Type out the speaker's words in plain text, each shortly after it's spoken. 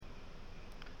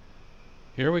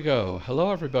Here we go.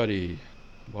 Hello, everybody.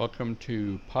 Welcome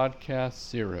to Podcast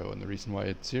Zero. And the reason why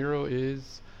it's zero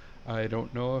is I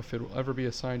don't know if it will ever be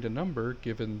assigned a number,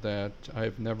 given that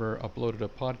I've never uploaded a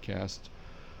podcast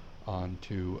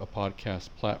onto a podcast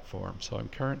platform. So I'm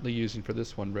currently using for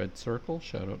this one Red Circle.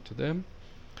 Shout out to them.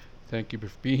 Thank you for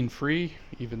being free,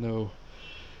 even though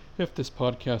if this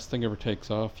podcast thing ever takes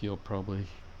off, you'll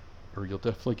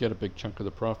definitely get a big chunk of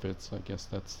the profits. I guess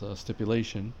that's the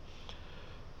stipulation.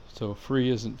 So free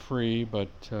isn't free, but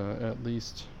at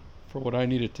least for what I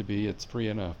need it to be, it's free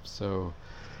enough. So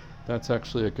that's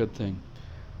actually a good thing.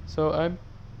 So I'm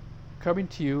coming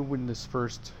to you in this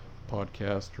first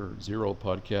podcast or zero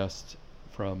podcast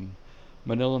from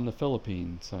Manila in the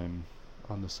Philippines. I'm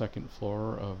on the second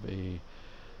floor of a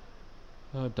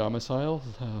domicile,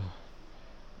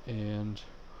 and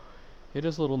it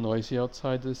is a little noisy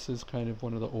outside. This is kind of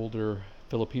one of the older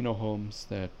Filipino homes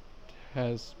that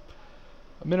has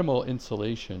minimal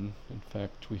insulation. In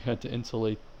fact, we had to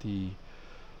insulate the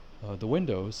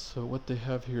windows. So what they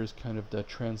have here is kind of that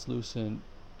translucent,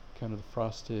 kind of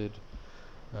frosted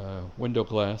window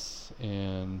glass,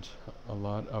 and a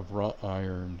lot of wrought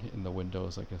iron in the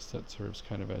windows. I guess that serves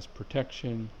kind of as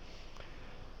protection.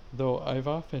 Though I've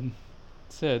often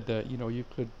said that you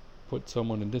could put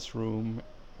someone in this room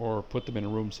or put them in a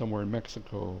room somewhere in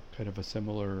Mexico, kind of a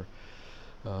similar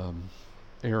um,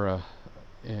 era,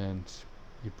 and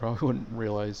you probably wouldn't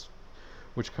realize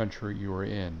which country you were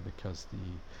in because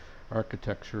the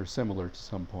architecture is similar to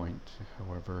some point.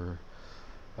 However,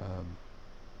 um,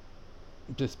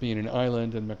 this being an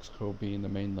island and Mexico being the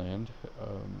mainland,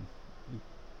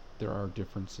 there are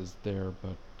differences there,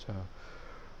 but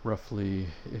roughly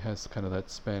it has kind of that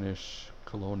Spanish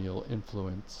colonial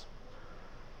influence.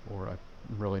 Or I'm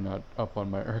really not up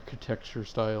on my architecture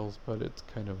styles, but it's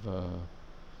kind of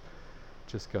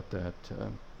just got that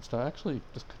style. Actually,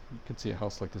 just you can see a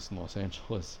house like this in Los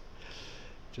Angeles.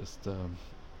 Just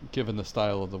given the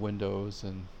style of the windows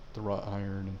and the wrought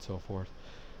iron and so forth.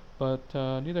 But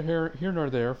neither here nor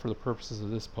there for the purposes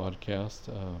of this podcast.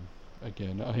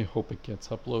 Again, I hope it gets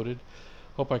uploaded.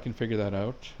 Hope I can figure that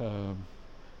out.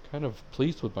 Kind of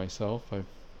pleased with myself.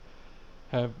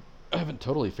 Have I haven't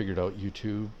totally figured out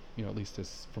YouTube. At least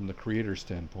as from the creator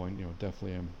standpoint.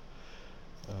 Definitely am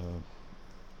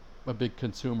a big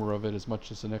consumer of it as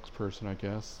much as the next person, I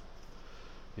guess.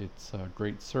 It's a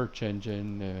great search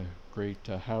engine, a great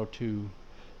how-to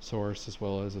source, as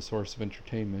well as a source of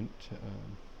entertainment.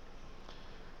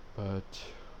 But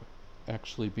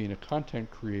actually being a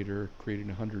content creator, creating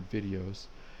 100 videos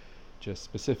just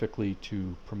specifically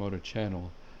to promote a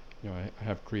channel, I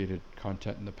have created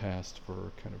content in the past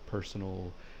for kind of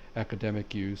personal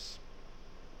academic use,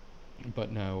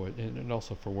 but now, and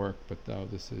also for work, but now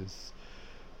this is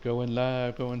going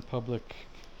live, going public,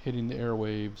 hitting the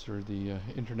airwaves or the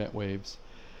internet waves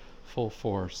full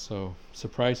force. So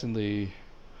surprisingly,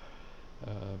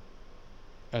 uh,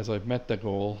 as I've met the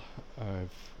goal,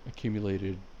 I've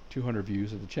accumulated 200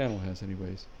 views that the channel has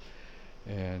anyways,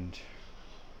 and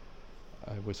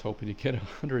I was hoping to get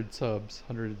 100 subs,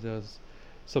 100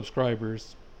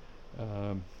 subscribers.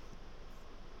 Um,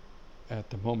 at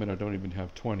the moment I don't even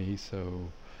have 20, so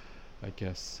I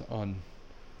guess on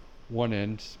one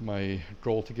end my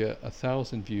goal to get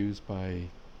 1,000 views by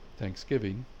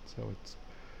Thanksgiving, so it's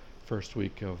first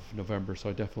week of November, so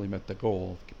I definitely met the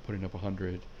goal of putting up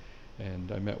 100,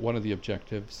 and I met one of the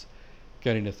objectives,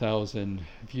 getting 1,000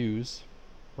 views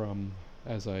from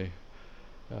as I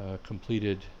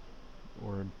completed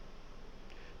or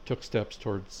took steps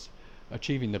towards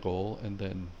achieving the goal. And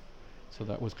then so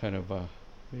that was kind of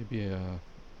maybe a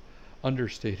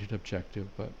understated objective,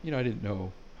 but I didn't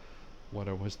know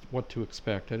what to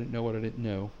expect. I didn't know what I didn't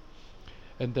know.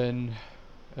 And then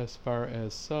as far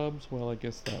as subs, well, I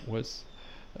guess that was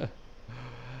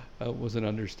an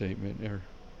understatement,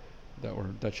 or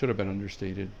that should have been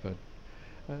understated. But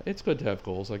it's good to have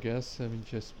goals, I guess. I mean,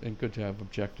 and good to have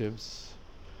objectives,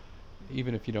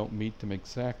 even if you don't meet them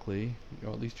exactly.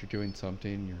 At least you're doing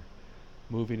something. You're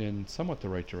moving in somewhat the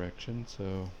right direction.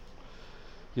 So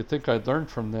you'd think I'd learn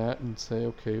from that and say,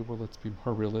 okay, well, let's be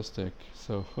more realistic.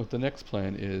 So the next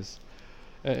plan is,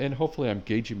 and hopefully I'm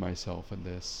gauging myself in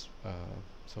this.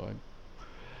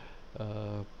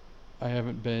 I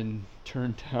haven't been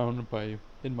turned down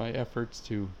in my efforts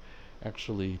to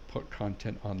actually put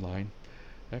content online.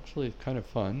 Actually, it's kind of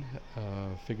fun.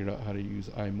 Figured out how to use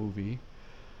iMovie.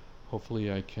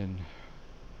 Hopefully, I can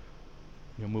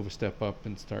move a step up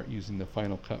and start using the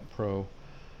Final Cut Pro.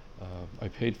 I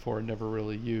paid for and never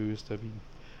really used. I mean,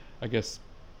 I guess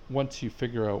once you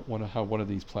figure out how one of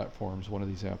these platforms, one of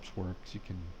these apps works, you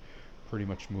can pretty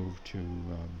much move to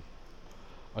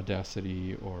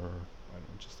Audacity, or I don't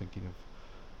know, just thinking of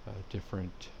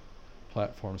different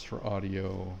platforms for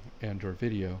audio and or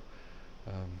video.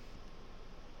 Um,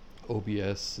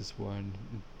 OBS is one.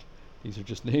 These are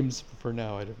just names for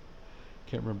now.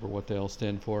 Can't remember what they all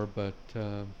stand for, but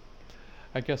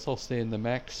I guess I'll stay in the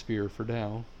Mac sphere for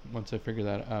now. Once I figure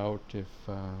that out, if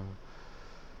you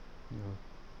know,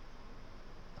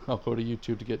 I'll go to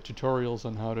YouTube to get tutorials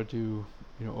on how to do,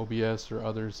 OBS or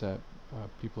others that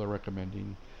people are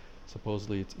recommending.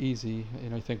 Supposedly it's easy,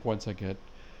 and I think once I get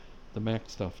the Mac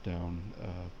stuff down,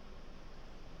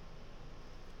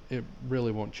 it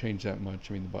really won't change that much.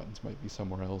 I mean, the buttons might be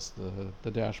somewhere else,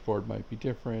 the dashboard might be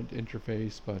different,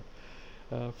 interface, but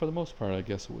for the most part, I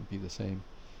guess it would be the same.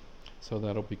 So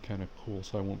that'll be kind of cool.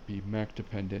 So I won't be Mac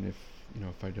dependent if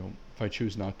I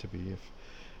choose not to be. If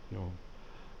you know,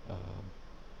 um,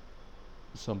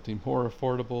 something more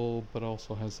affordable, but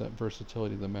also has that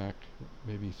versatility of the Mac,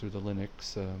 maybe through the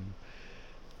Linux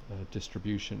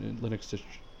distribution and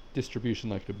distribution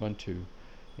like Ubuntu.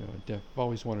 I've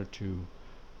always wanted to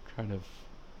kind of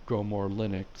go more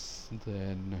Linux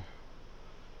than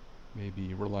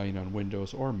maybe relying on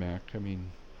Windows or Mac. I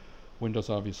mean, Windows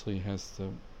obviously has the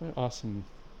awesome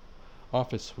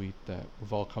Office suite that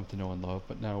we've all come to know and love,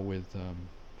 but now with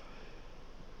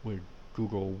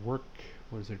Google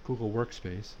Google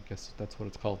Workspace, I guess that's what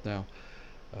it's called now.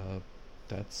 Uh,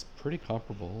 that's pretty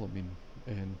comparable. I mean,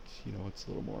 and it's a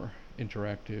little more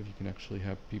interactive. You can actually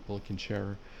have people can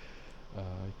share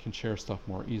stuff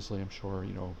more easily. I'm sure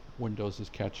Windows is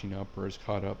catching up or is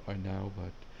caught up by now,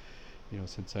 but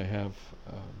since I have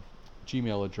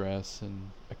Gmail address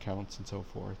and accounts and so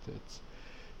forth, it's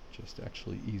just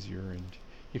actually easier, and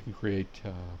you can create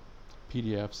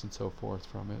PDFs and so forth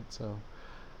from it. So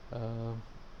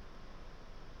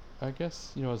I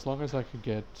guess as long as I could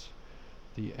get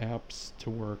the apps to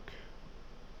work,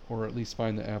 or at least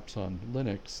find the apps on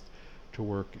Linux to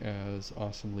work as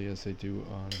awesomely as they do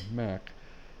on Mac,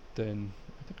 then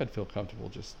I think I'd feel comfortable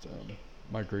just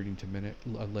migrating to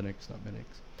Linux, not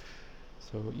Minix.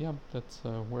 So yeah, that's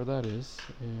where that is.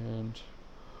 And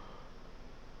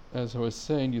as I was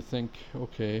saying, you think,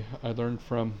 okay, I learned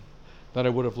from that. I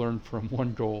would have learned from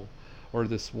one goal, or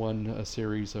this one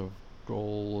series of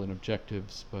goal and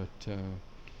objectives, but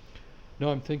no,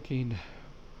 I'm thinking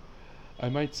I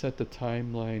might set the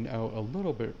timeline out a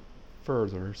little bit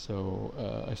further.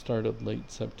 So I started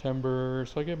late September,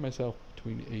 so I gave myself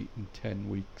between 8 and 10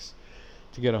 weeks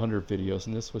to get 100 videos,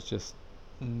 and this was just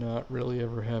not really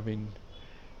ever having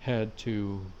had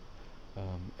to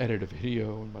edit a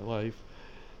video in my life.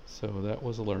 So that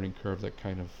was a learning curve that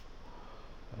kind of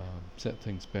set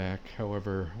things back.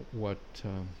 However, what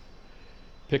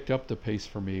picked up the pace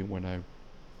for me when I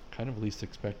kind of least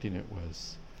expecting it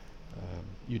was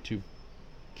YouTube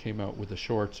came out with the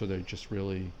shorts, so they just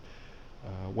really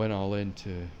went all in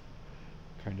to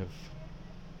kind of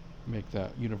make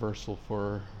that universal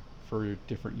for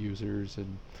different users.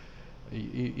 And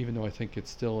even though I think it's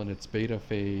still in its beta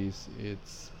phase,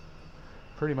 it's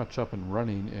pretty much up and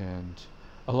running, and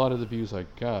a lot of the views I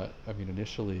got, I mean,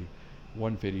 initially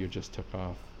one video just took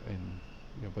off, and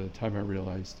by the time I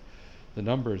realized the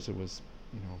numbers, it was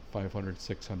 500,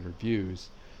 600 views.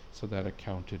 So that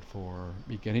accounted for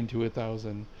me getting to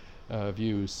 1,000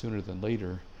 views sooner than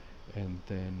later. And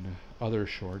then other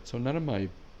shorts. So none of my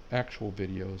actual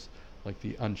videos, like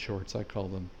the unshorts I call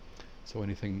them, so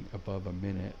anything above a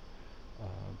minute,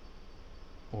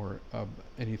 or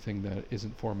anything that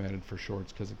isn't formatted for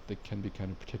shorts, because they can be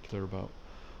kind of particular about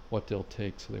what they'll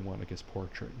take. So they want, I guess,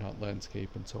 portrait, not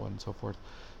landscape, and so on and so forth.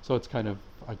 So it's kind of,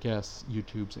 I guess,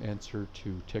 YouTube's answer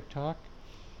to TikTok.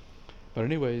 But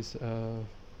anyways,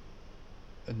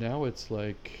 now it's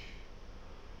like,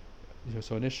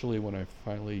 so initially when I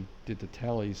finally did the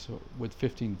tally, so with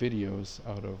 15 videos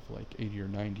out of like 80 or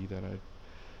 90 that I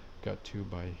got to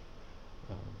by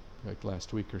like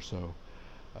last week or so,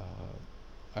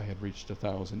 I had reached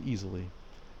 1,000 easily.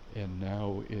 And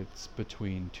now it's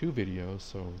between two videos,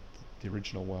 so the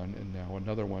original one and now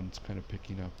another one's kind of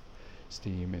picking up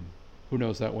steam, and who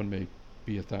knows, that one may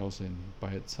be 1,000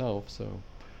 by itself. So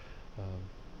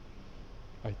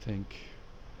I think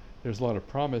there's a lot of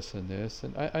promise in this,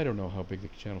 and I don't know how big the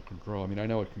channel can grow. I mean, I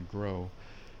know it can grow,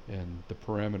 and the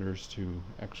parameters to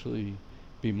actually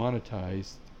be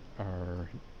monetized are,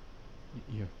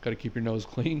 you got to keep your nose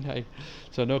clean.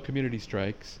 So no community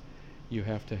strikes. You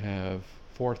have to have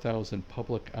 4,000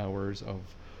 public hours of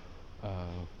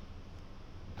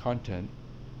content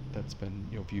that's been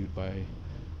viewed by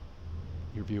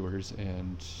your viewers,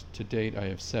 and to date I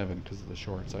have 7 because of the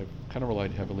shorts. I've kind of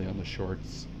relied heavily on the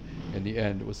shorts. In the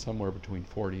end, it was somewhere between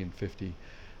 40 and 50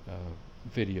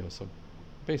 videos. So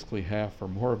basically half or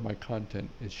more of my content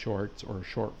is shorts or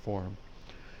short form.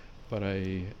 But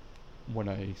when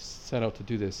I set out to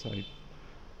do this, I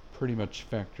pretty much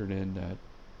factored in that,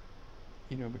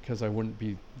 because I wouldn't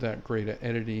be that great at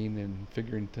editing and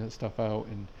figuring stuff out,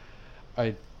 and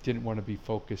I didn't want to be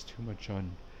focused too much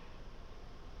on,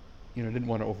 I didn't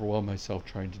want to overwhelm myself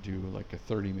trying to do like a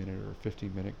 30-minute or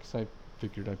 15-minute, because I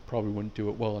figured I probably wouldn't do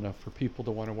it well enough for people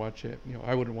to want to watch it.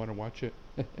 I wouldn't want to watch it.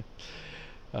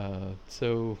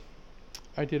 So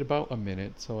I did about a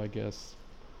minute, so I guess,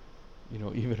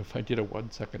 even if I did a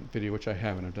 1 second video, which I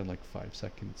haven't, I've done like 5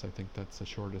 seconds. I think that's the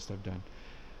shortest I've done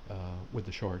with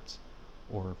the shorts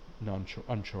or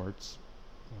unshorts.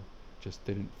 Just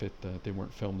they didn't fit, they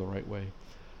weren't filmed the right way.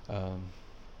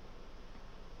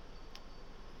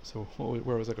 So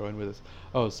where was I going with this?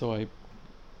 Oh, so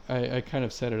I kind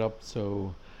of set it up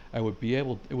so I would be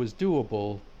able, it was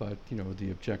doable, but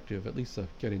the objective, at least of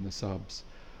getting the subs,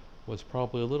 was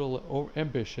probably a little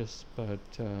ambitious, but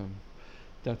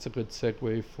that's a good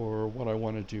segue for what I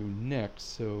want to do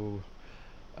next. So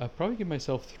I'll probably give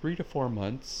myself 3 to 4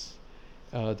 months.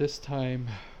 This time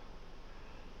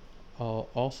I'll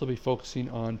also be focusing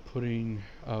on putting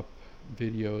up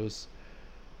videos,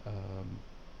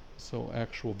 so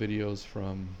actual videos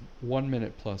from 1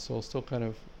 minute plus. So I'll still kind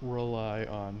of rely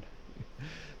on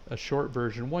a short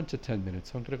version, 1 to 10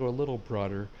 minutes. So I'm going to go a little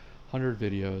broader, 100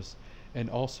 videos, and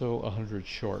also 100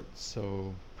 shorts.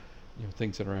 So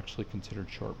things that are actually considered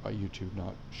short by YouTube,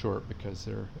 not short because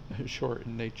they're short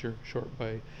in nature, short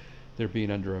by there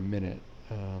being under a minute.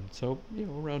 So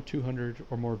around 200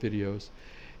 or more videos,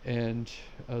 and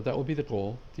that will be the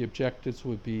goal. The objectives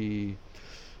would be,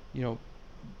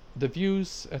 the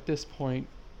views at this point.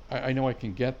 I know I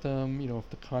can get them. If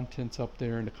the content's up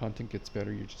there and the content gets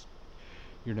better,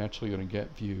 you're naturally going to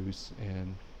get views.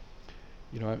 And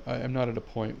I'm not at a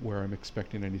point where I'm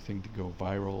expecting anything to go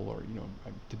viral, or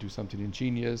to do something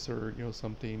ingenious, or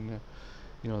something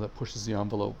that pushes the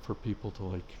envelope for people to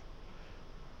like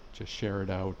just share it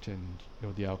out, and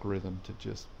the algorithm to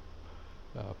just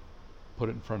put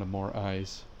it in front of more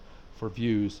eyes for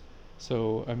views.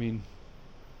 So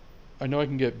I know I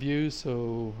can get views,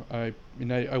 so I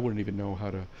wouldn't even know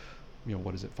how to,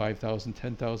 what is it, 5,000,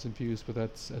 10,000 views, but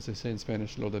that's, as I say in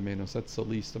Spanish, lo de menos. That's the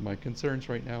least of my concerns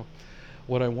right now.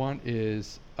 What I want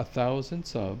is 1,000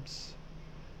 subs.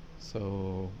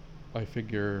 So I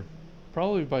figure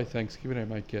probably by Thanksgiving I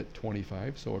might get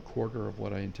 25, so a quarter of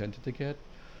what I intended to get.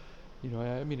 Again,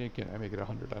 I may get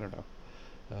 100, I don't know.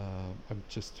 I'm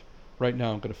just, right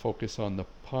now I'm going to focus on the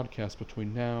podcast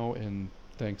between now and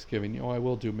Thanksgiving. I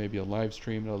will do maybe a live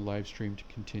stream to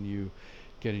continue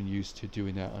getting used to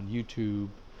doing that on YouTube.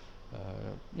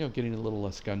 Getting a little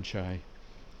less gun shy,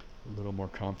 a little more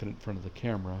confident in front of the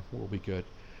camera will be good.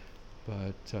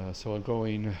 But so I'm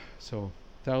going,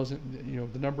 1,000,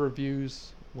 the number of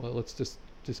views, well, let's just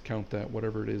discount that,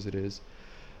 whatever it is, it is.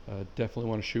 Definitely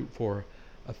want to shoot for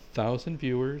 1,000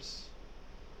 viewers,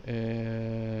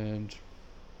 and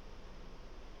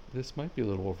this might be a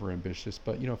little over ambitious,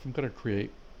 but if I'm going to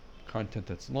create content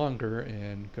that's longer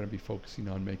and going to be focusing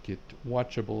on make it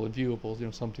watchable and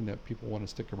viewable, something that people want to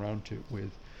stick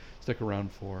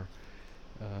around for,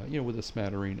 with a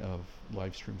smattering of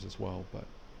live streams as well. But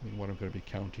what I'm going to be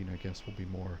counting, I guess, will be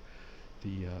more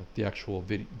the actual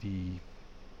the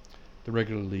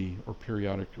regularly or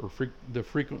periodic or the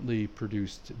frequently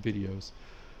produced videos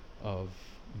of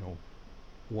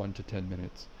 1 to 10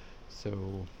 minutes.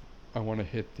 So I want to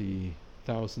hit the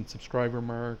 1,000 subscriber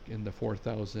mark and the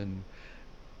 4,000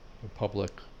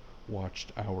 public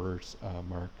watched hours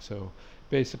mark. So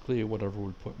basically whatever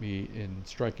would put me in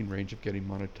striking range of getting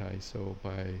monetized. So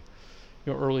by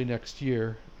early next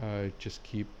year, I just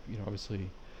keep obviously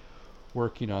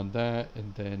working on that,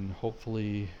 and then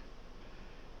hopefully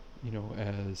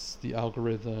as the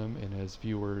algorithm and as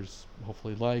viewers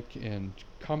hopefully like and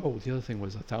the other thing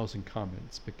was 1,000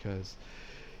 comments, because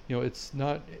it's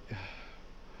not,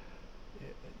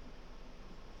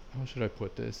 how should I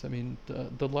put this?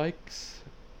 The likes,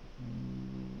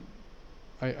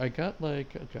 I got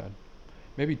like, oh God,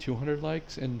 maybe 200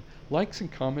 likes, and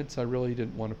comments, I really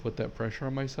didn't want to put that pressure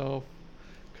on myself,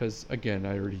 because again,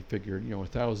 I already figured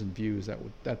 1,000 views,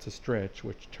 that's a stretch,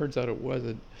 which turns out it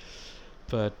wasn't.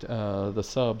 But the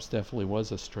subs definitely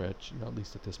was a stretch, at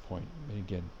least at this point. And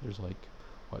again, there's like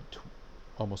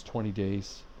almost 20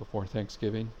 days before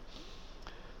Thanksgiving.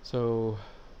 So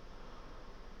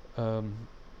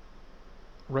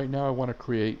right now I want to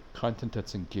create content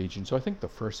that's engaging. So I think the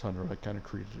first 100 I kind of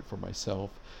created it for myself,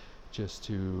 just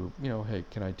to hey,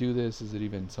 can I do this? Is it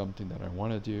even something that I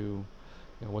want to do?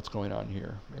 What's going on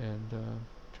here? And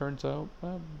turns out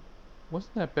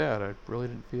wasn't that bad. I really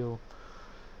didn't feel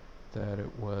that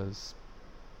it was,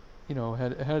 it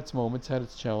had its moments, had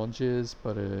its challenges,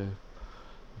 but I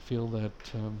feel that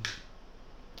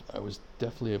I was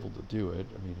definitely able to do it.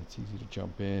 I mean, it's easy to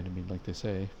jump in. I mean, like they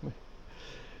say,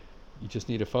 you just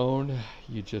need a phone.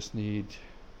 You just need,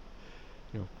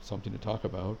 something to talk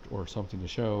about or something to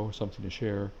show, something to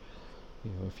share.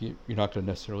 If you're not going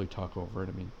to necessarily talk over it.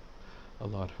 I mean, a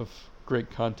lot of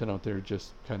great content out there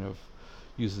just kind of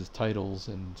uses titles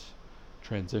and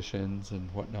transitions and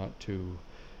whatnot to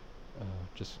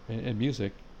and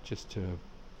music just to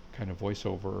kind of voice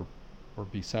over or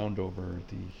be sound over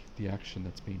the action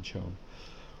that's being shown,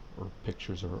 or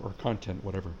pictures or content,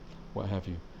 whatever, what have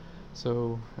you.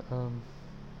 So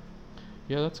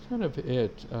yeah, that's kind of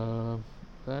it.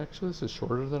 Actually, this is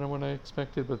shorter than what I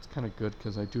expected, but it's kind of good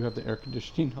because I do have the air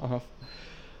conditioning off.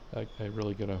 I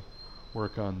really gotta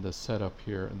work on the setup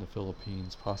here in the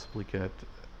Philippines. Possibly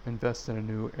invest in a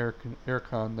new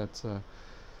aircon that's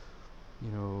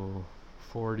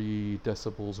 40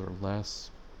 decibels or less.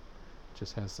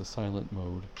 Just has the silent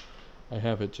mode. I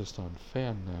have it just on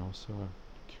fan now, so I'm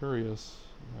curious.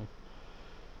 I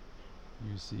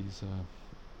use these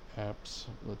apps.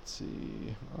 Let's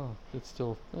see. Oh, it's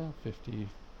still 50.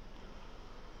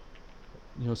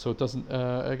 So it doesn't.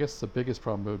 I guess the biggest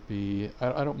problem would be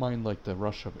I don't mind like the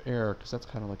rush of air because that's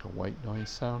kind of like a white noise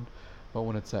sound, but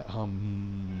when it's that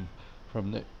hum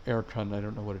from the aircon, I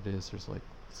don't know what it is. There's like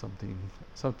something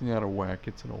out of whack.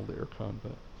 It's an old aircon,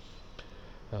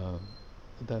 but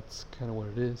that's kind of what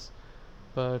it is.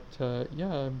 But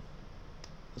yeah,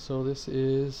 so this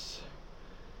is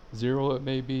zero. It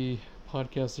may be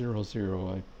podcast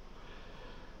 00.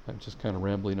 I'm just kind of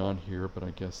rambling on here, but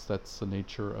I guess that's the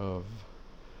nature of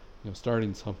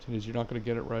starting something. Is you're not going to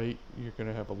get it right. You're going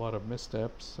to have a lot of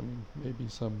missteps. I mean, maybe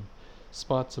some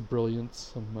spots of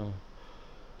brilliance, some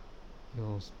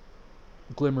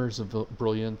glimmers of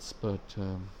brilliance, but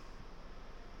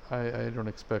I don't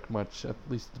expect much, at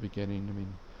least at the beginning. I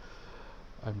mean,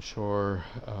 I'm sure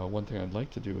one thing I'd like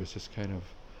to do is just kind of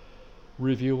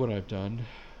review what I've done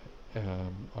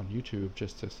on YouTube,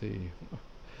 just to see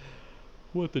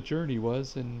what the journey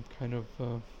was and kind of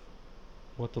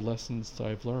what the lessons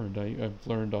I've learned. I've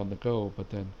learned on the go, but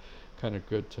then kind of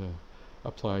good to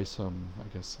apply some,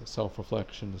 I guess,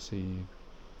 self-reflection to see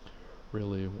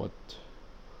really what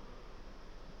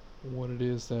it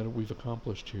is that we've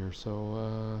accomplished here.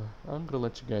 So I'm gonna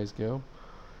let you guys go.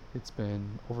 It's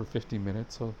been over 50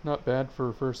 minutes, so not bad for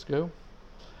a first go.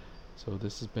 So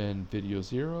this has been video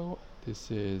 0.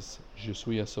 This is Je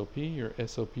suis SOP, or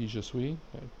SOP Je suis.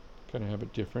 I kind of have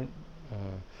it different.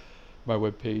 My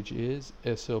webpage is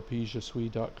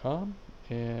slpjesui.com,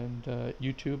 and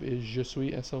YouTube is Je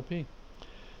suis SOP.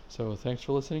 So thanks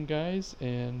for listening, guys,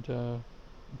 and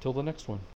until the next one.